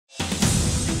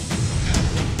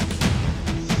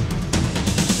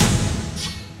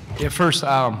Yeah, first,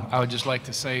 I would just like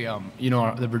to say, you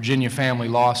know, the Virginia family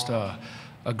lost a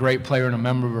great player and a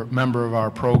member of our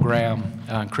program,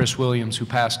 Chris Williams, who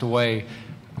passed away.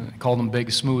 I called him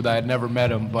Big Smooth. I had never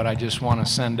met him, but I just want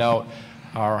to send out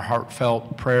our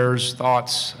heartfelt prayers,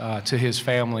 thoughts to his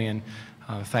family, and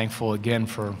thankful again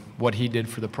for what he did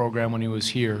for the program when he was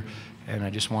here. And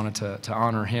I just wanted to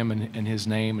honor him and his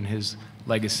name and his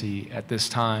legacy at this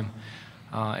time.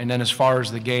 And then as far as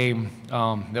the game,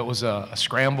 that was a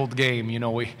scrambled game. You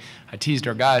know, I teased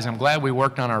our guys. I'm glad we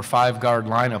worked on our 5-guard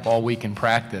lineup all week in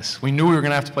practice. We knew we were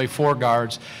going to have to play 4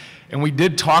 guards, and we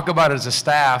did talk about it as a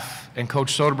staff, and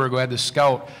Coach Soderberg, who had the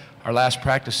scout, our last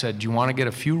practice said, do you want to get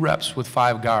a few reps with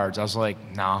 5 guards? I was like,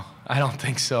 no, I don't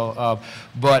think so.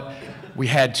 But we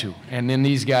had to. And then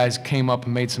these guys came up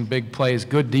and made some big plays.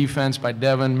 Good defense by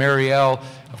Devin, Marial,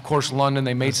 of course, London.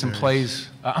 They made some plays.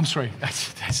 I'm sorry, I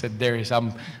said Darius.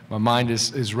 My mind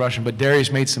is rushing. But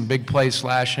Darius made some big plays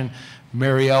slashing.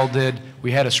 Marial did.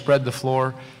 We had to spread the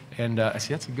floor. And I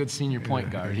see, that's a good senior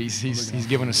point guard. He's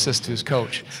giving assist to his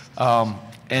coach.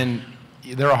 And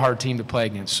they're a hard team to play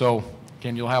against. So,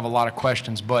 again, you'll have a lot of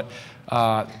questions. But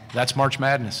that's March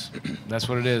Madness. That's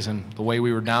what it is. And the way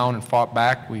we were down and fought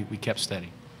back, we kept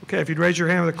steady. Okay, if you'd raise your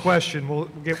hand with a question, we'll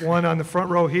get one on the front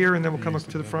row here, and then we'll come up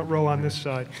to the front row on this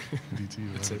side.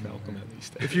 I'd say Malcolm at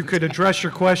least. If you could address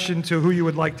your question to who you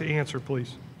would like to answer,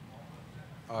 please.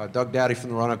 Doug Dowdy from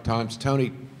the Roanoke Times.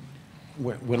 Tony,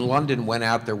 when London went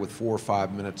out there with 4 or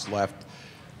 5 minutes left,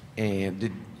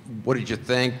 and what did you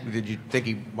think? Did you think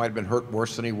he might have been hurt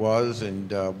worse than he was?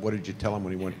 And what did you tell him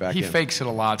when he went back in? He fakes it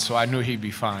a lot, so I knew he'd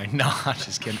be fine. No, I'm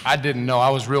just kidding. I didn't know. I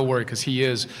was real worried because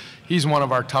he's one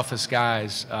of our toughest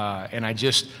guys. And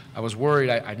I was worried.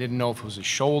 I didn't know if it was his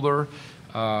shoulder,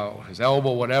 his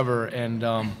elbow, whatever. And,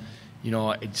 you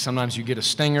know, sometimes you get a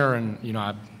stinger, and, you know,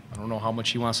 I don't know how much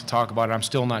he wants to talk about it. I'm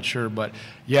still not sure. But,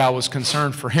 yeah, I was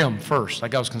concerned for him first.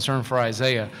 Like I was concerned for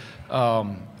Isaiah.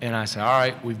 And I said, all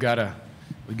right, we've got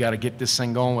to get this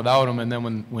thing going without him. And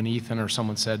then when Ethan or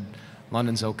someone said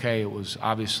London's okay, it was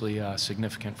obviously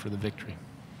significant for the victory.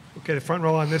 Okay, the front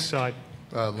row on this side.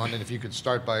 London, if you could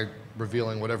start by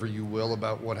revealing whatever you will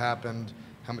about what happened,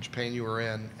 how much pain you were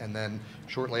in, and then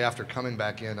shortly after coming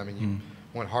back in, I mean, you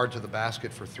went hard to the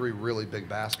basket for 3 really big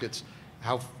baskets.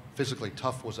 How physically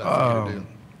tough was that for you to do?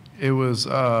 It was,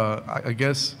 I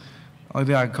guess, the only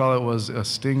thing I could call it was a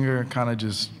stinger, kind of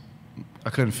just, I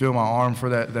couldn't feel my arm for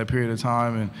that period of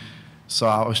time, and so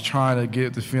I was trying to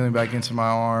get the feeling back into my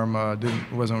arm.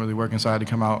 Wasn't really working, so I had to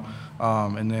come out.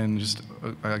 And then just,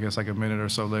 I guess like a minute or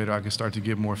so later, I could start to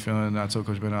get more feeling, and I told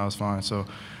Coach Bennett I was fine. So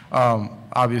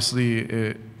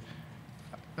obviously,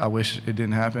 I wish it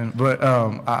didn't happen, but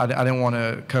I didn't want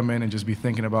to come in and just be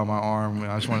thinking about my arm.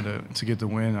 I just wanted to get the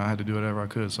win. I had to do whatever I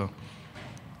could. So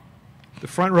The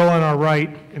front row on our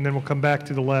right, and then we'll come back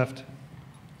to the left.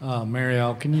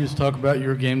 Marial, can you just talk about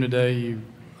your game today? You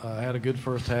had a good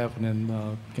first half and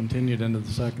then continued into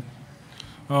the second.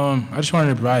 I just wanted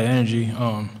to provide energy.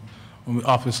 When we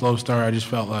off a slow start, I just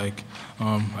felt like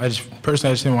I just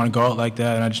didn't want to go out like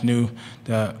that, and I just knew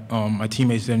that my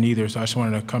teammates didn't either. So I just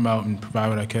wanted to come out and provide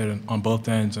what I could on both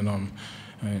ends and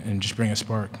just bring a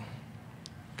spark.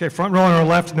 Okay, front row on our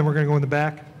left, and then we're going to go in the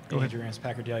back. Go ahead. Andrew Rance,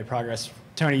 Packer Daily Progress.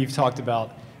 Tony, you've talked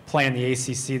about playing the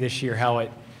ACC this year, how it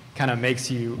kind of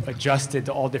makes you adjusted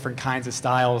to all different kinds of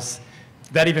styles.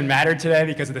 Did that even matter today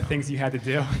because of the things you had to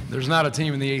do? There's not a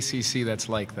team in the ACC that's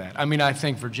like that. I mean, I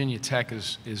think Virginia Tech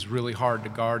is really hard to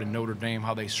guard, and Notre Dame,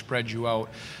 how they spread you out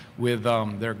with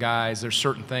their guys. There's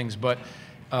certain things, but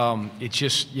it's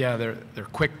just, yeah, they're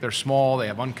quick, they're small, they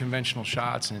have unconventional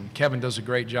shots, and Kevin does a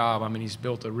great job. I mean, he's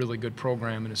built a really good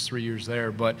program in his 3 years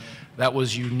there, but that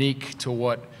was unique to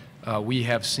what we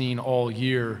have seen all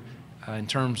year in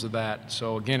terms of that.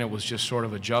 So, again, it was just sort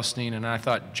of adjusting, and I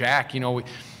thought Jack, you know,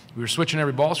 we were switching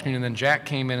every ball screen, and then Jack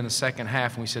came in the second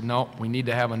half, and we said, no, we need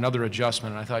to have another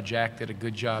adjustment. And I thought Jack did a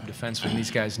good job defensively.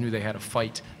 These guys knew they had to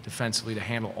fight defensively to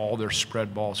handle all their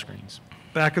spread ball screens.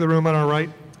 Back of the room on our right.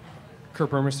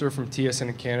 Kurt Burmester from TSN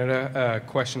in Canada.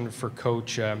 Question for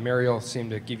Coach. Marial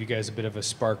seemed to give you guys a bit of a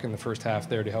spark in the first half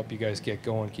there to help you guys get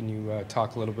going. Can you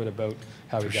talk a little bit about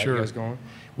how he got you guys going?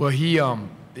 Well, he,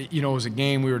 you know, it was a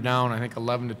game we were down, I think,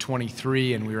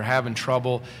 11-23, and we were having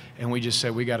trouble, and we just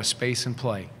said we got to space and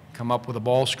play. Come up with a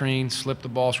ball screen, slip the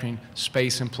ball screen,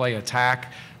 space and play,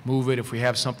 attack, move it if we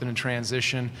have something in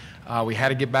transition. We had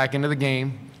to get back into the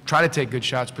game, try to take good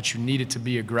shots, but you needed to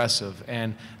be aggressive.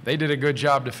 And they did a good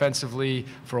job defensively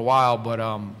for a while,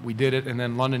 but we did it. And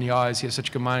then London, he has such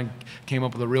a good mind, came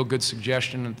up with a real good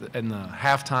suggestion in the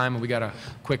halftime, and we got a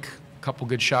quick couple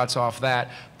good shots off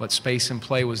that, but space and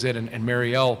play was it. And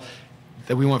Marial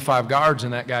that we went 5 guards,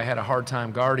 and that guy had a hard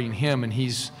time guarding him, and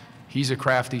he's a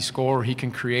crafty scorer. He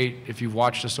can create. If you've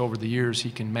watched us over the years,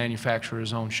 he can manufacture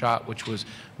his own shot, which was,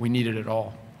 we needed it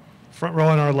all. Front row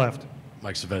on our left.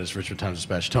 Mike Savettis, Richmond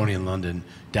Times-Dispatch. Tony in London,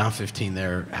 down 15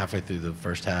 there halfway through the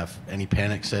first half. Any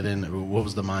panic set in? What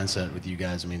was the mindset with you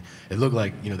guys? I mean, it looked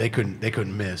like, you know, they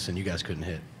couldn't miss and you guys couldn't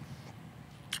hit.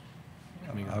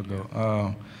 I'll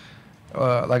go.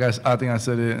 Like I think I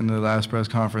said it in the last press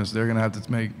conference, they're going to have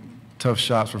to make tough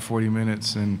shots for 40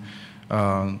 minutes, and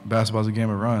basketball's a game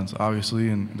of runs, obviously,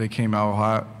 and they came out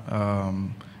hot,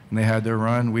 and they had their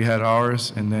run. We had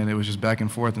ours, and then it was just back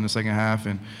and forth in the second half,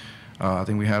 and I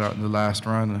think we had the last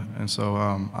run, and so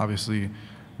obviously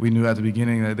we knew at the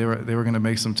beginning that they were going to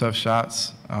make some tough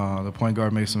shots. The point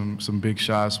guard made some big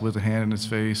shots with a hand in his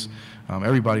face.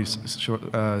 Everybody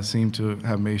seemed to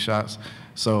have made shots,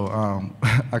 so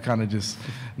I kind of just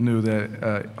knew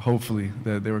that hopefully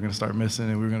that they were going to start missing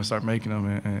and we were going to start making them,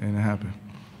 and it happened.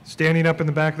 Standing up in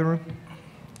the back of the room,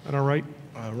 on our right.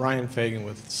 Ryan Fagan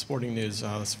with Sporting News.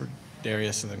 This is for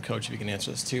Darius, and then Coach, if you can answer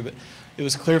this too. But it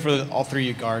was clear for all 3 of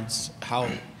you guards how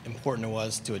important it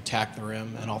was to attack the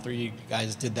rim, and all 3 of you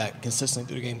guys did that consistently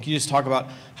through the game. Can you just talk about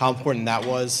how important that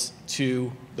was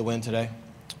to the win today?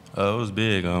 It was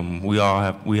big. We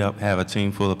have a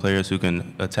team full of players who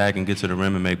can attack and get to the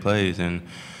rim and make plays, and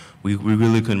we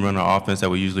really couldn't run our offense that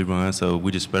we usually run, so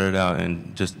we just spread it out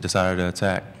and just decided to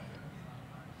attack.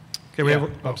 Okay, we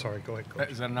have. I'm sorry. Go ahead. Coach.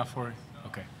 Is that enough for you?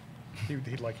 Okay.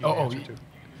 He'd like you to answer too.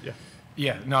 Yeah.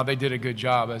 Yeah. No, they did a good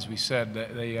job, as we said.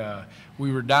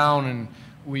 We were down, and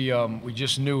we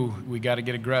just knew we got to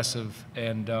get aggressive,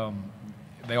 and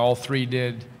they all 3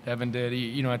 did. Evan did.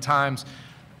 You know, at times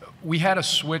we had a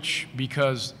switch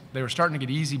because they were starting to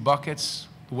get easy buckets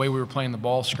the way we were playing the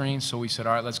ball screen. So we said,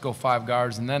 all right, let's go 5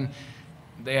 guards, and then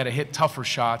they had to hit tougher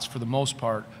shots for the most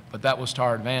part, but that was to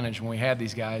our advantage when we had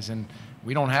these guys. And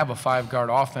we don't have a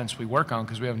 5-guard offense we work on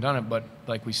because we haven't done it, but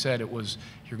like we said, it was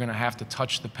you're going to have to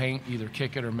touch the paint, either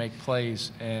kick it or make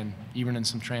plays, and even in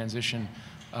some transition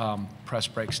press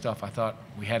break stuff, I thought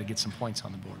we had to get some points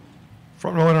on the board.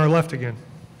 Front row on our left again.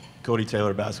 Cody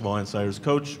Taylor, Basketball Insiders.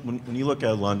 Coach, when you look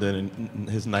at London and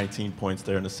his 19 points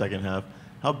there in the second half,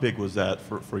 how big was that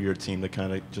for your team to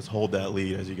kind of just hold that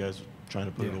lead as you guys were trying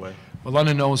to put it away? Well,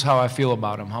 London knows how I feel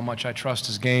about him, how much I trust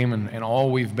his game and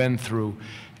all we've been through.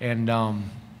 And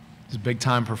it's a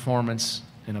big-time performance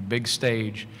in a big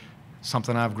stage,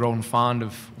 something I've grown fond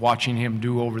of watching him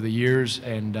do over the years.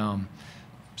 And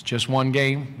it's just one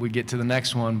game. We get to the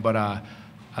next one, but I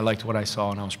liked what I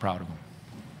saw, and I was proud of him.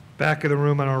 Back of the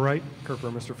room on our right. Kirk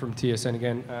Burmester from TSN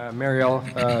again. Marial,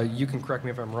 you can correct me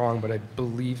if I'm wrong, but I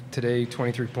believe today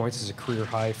 23 points is a career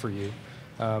high for you.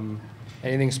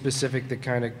 Anything specific that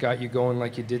kind of got you going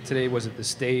like you did today? Was it the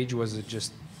stage? Was it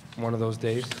just one of those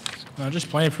days? Just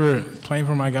playing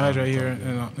for my guys right here,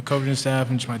 and the coaching staff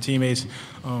and just my teammates.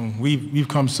 We've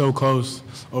come so close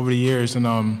over the years, and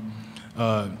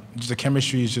just the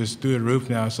chemistry is just through the roof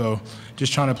now. So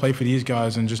just trying to play for these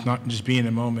guys and just be in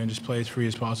the moment and just play as free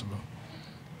as possible.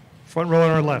 Front row on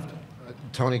our left.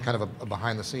 Tony, kind of a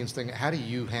behind-the-scenes thing. How do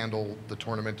you handle the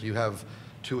tournament? Do you have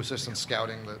 2 assistants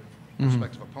scouting the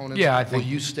respective opponents? Yeah, I think. Will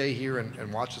you stay here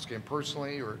and watch this game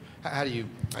personally, or how do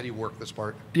you work this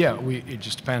part? Yeah, it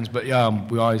just depends. But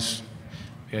we always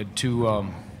had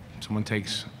 2. Someone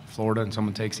takes Florida and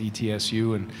someone takes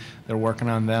ETSU, and they're working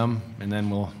on them. And then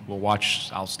we'll watch.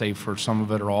 I'll stay for some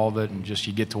of it or all of it, and just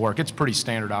you get to work. It's pretty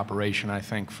standard operation, I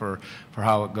think, for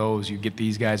how it goes. You get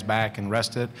these guys back and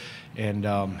rest it, and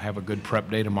have a good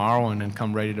prep day tomorrow, and then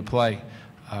come ready to play.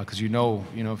 Because you know,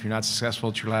 if you're not successful,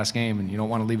 it's your last game, and you don't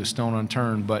want to leave a stone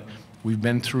unturned. But we've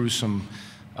been through some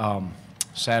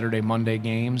Saturday, Monday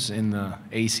games in the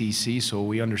ACC, so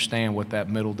we understand what that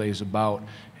middle day is about,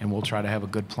 and we'll try to have a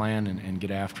good plan and get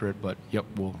after it. But yep,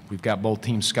 we've got both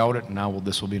teams scouted, and now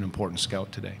this will be an important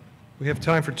scout today. We have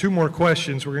time for 2 more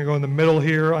questions. We're going to go in the middle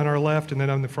here on our left, and then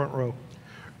on the front row.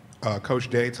 Coach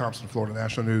Day, Thompson, Florida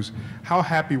National News. How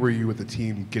happy were you with the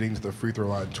team getting to the free throw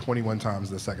line 21 times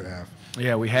in the second half?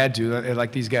 Yeah, we had to.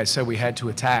 Like these guys said, we had to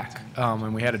attack,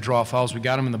 and we had to draw fouls. We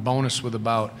got them in the bonus with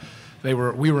we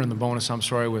were in the bonus, I'm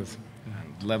sorry, with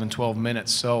 11, 12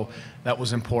 minutes, so that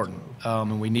was important.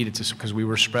 And we needed to, because we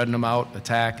were spreading them out,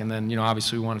 attack, and then,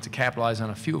 obviously we wanted to capitalize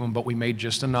on a few of them, but we made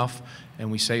just enough,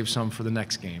 and we saved some for the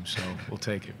next game, so we'll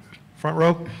take it. Front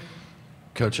row.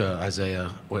 Coach Isaiah,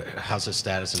 how's his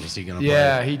status, and is he going to play?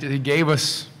 Yeah, he gave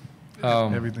us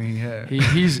everything he had.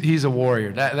 He's a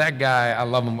warrior. That guy, I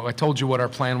love him. I told you what our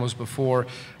plan was before.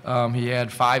 He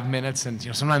had 5 minutes, and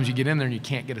sometimes you get in there and you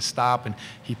can't get a stop, and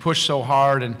he pushed so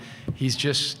hard, and he's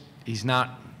not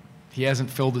he hasn't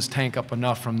filled his tank up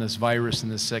enough from this virus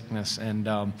and this sickness,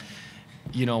 and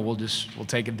you know, we'll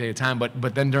take it a day at a time.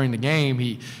 But then during the game,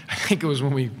 I think it was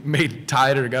when we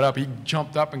tied it or got up, he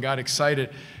jumped up and got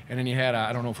excited, and then he had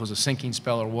I don't know if it was a sinking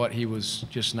spell or what. He was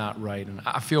just not right, and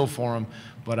I feel for him.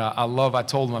 But I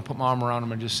told him, I put my arm around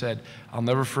him and just said, I'll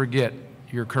never forget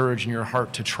your courage and your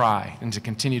heart to try and to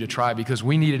continue to try, because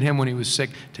we needed him when he was sick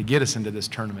to get us into this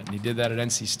tournament. And he did that at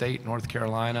NC State, North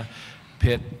Carolina,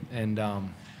 Pitt, and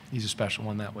he's a special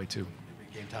one that way too.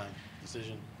 Game time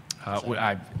decision.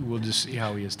 We'll just see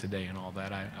how he is today and all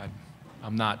that.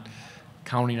 I'm not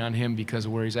counting on him because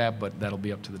of where he's at, but that'll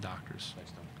be up to the doctors.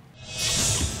 Thanks,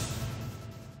 Tom.